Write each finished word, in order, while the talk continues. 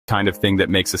kind of thing that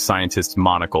makes a scientist's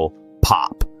monocle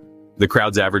pop. The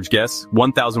crowd's average guess,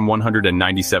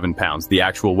 1,197 pounds. The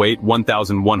actual weight,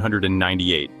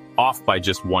 1,198. Off by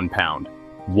just 1 pound.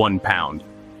 1 pound.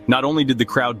 Not only did the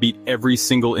crowd beat every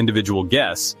single individual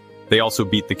guess, they also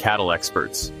beat the cattle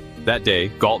experts. That day,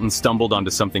 Galton stumbled onto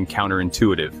something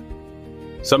counterintuitive.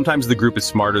 Sometimes the group is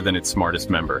smarter than its smartest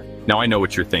member. Now I know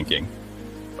what you're thinking.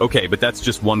 Okay, but that's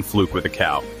just one fluke with a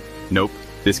cow. Nope,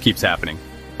 this keeps happening.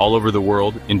 All over the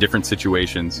world, in different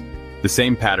situations, the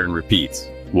same pattern repeats.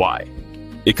 Why?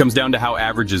 It comes down to how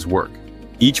averages work.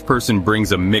 Each person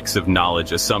brings a mix of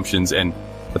knowledge, assumptions, and,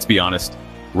 let's be honest,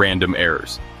 random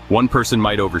errors. One person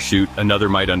might overshoot, another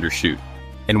might undershoot.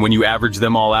 And when you average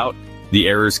them all out, the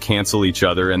errors cancel each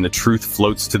other and the truth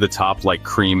floats to the top like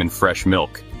cream in fresh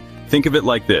milk. Think of it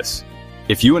like this.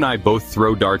 If you and I both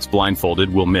throw darts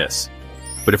blindfolded, we'll miss.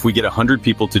 But if we get 100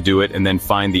 people to do it and then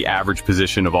find the average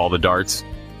position of all the darts,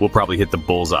 we'll probably hit the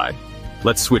bullseye.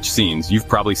 Let's switch scenes. You've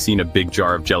probably seen a big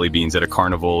jar of jelly beans at a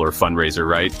carnival or fundraiser,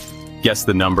 right? Guess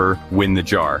the number, win the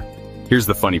jar. Here's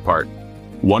the funny part.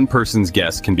 One person's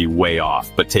guess can be way off,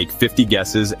 but take 50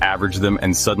 guesses, average them,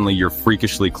 and suddenly you're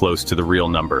freakishly close to the real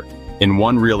number. In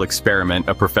one real experiment,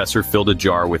 a professor filled a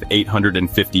jar with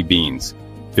 850 beans.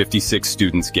 56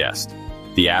 students guessed.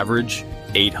 The average,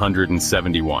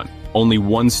 871. Only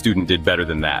one student did better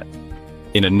than that.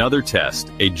 In another test,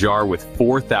 a jar with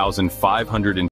 4,500